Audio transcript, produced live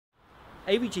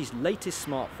AVG's latest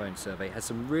smartphone survey has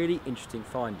some really interesting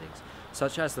findings,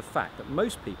 such as the fact that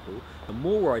most people are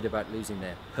more worried about losing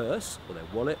their purse or their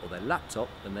wallet or their laptop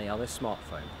than they are their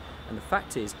smartphone. And the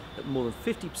fact is that more than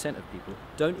 50% of people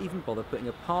don't even bother putting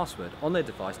a password on their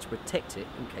device to protect it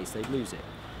in case they lose it.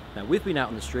 Now, we've been out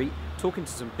on the street talking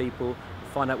to some people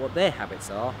to find out what their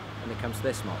habits are when it comes to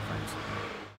their smartphones.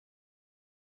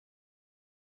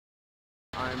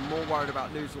 I'm more worried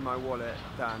about losing my wallet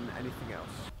than anything else.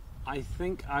 I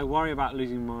think I worry about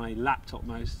losing my laptop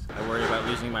most. I worry about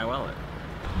losing my wallet.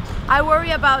 I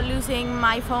worry about losing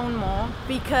my phone more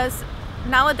because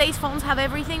nowadays phones have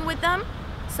everything with them.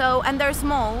 So, and they're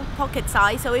small, pocket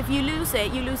size, so if you lose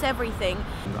it, you lose everything.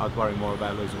 I'd worry more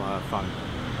about losing my phone.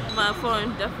 My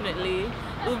phone, definitely.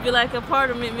 It would be like a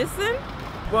part of me missing.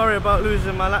 Worry about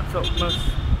losing my laptop most.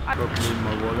 Probably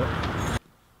my wallet.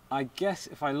 I guess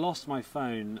if I lost my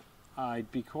phone,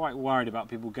 I'd be quite worried about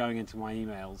people going into my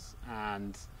emails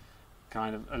and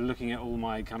kind of looking at all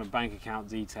my kind of bank account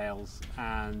details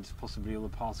and possibly all the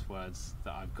passwords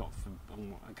that I've got from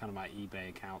kind of my eBay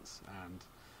accounts and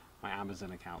my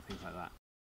Amazon account, things like that.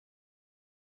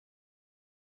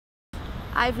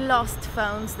 I've lost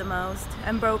phones the most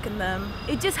and broken them.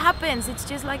 It just happens, it's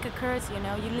just like occurs, you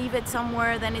know. You leave it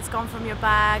somewhere, then it's gone from your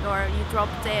bag or you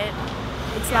dropped it.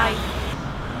 It's like...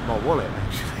 My wallet,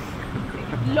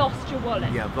 actually. Lost your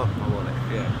wallet? Yeah, I've lost my wallet,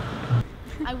 yeah.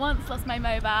 I once lost my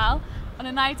mobile. On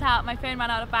a night out, my phone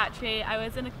ran out of battery. I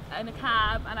was in a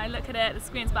cab and I look at it, the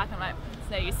screen's black, and I'm like,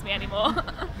 it's no use to me anymore.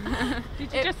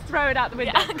 Did you just throw it out the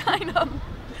window? Yeah, kind of.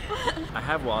 I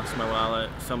have lost my wallet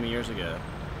some years ago.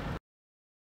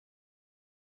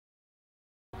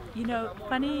 You know,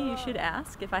 funny you should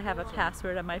ask if I have a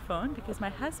password on my phone, because my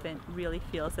husband really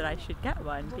feels that I should get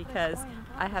one because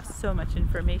I have so much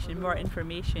information, more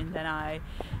information than I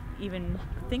even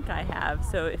think I have.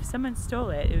 So if someone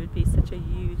stole it, it would be such a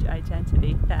huge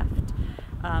identity theft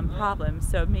problem.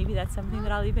 So maybe that's something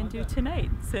that I'll even do tonight,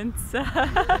 since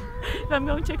if I'm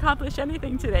going to accomplish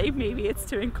anything today, maybe it's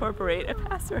to incorporate a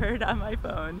password on my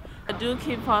phone. I do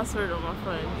keep password on my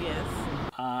phone, yes.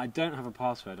 I don't have a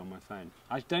password on my phone.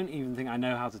 I don't even think I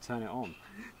know how to turn it on.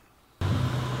 No,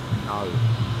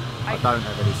 I don't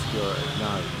have any security,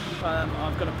 no.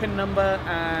 I've got a PIN number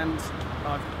and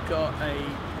I've got a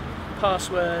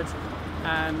password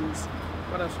and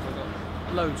what else have I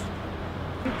got? Loads.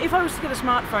 If I was to get a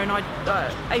smartphone,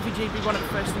 AVG would be one of the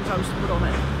first things I was to put on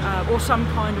it, or some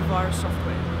kind of virus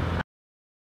software.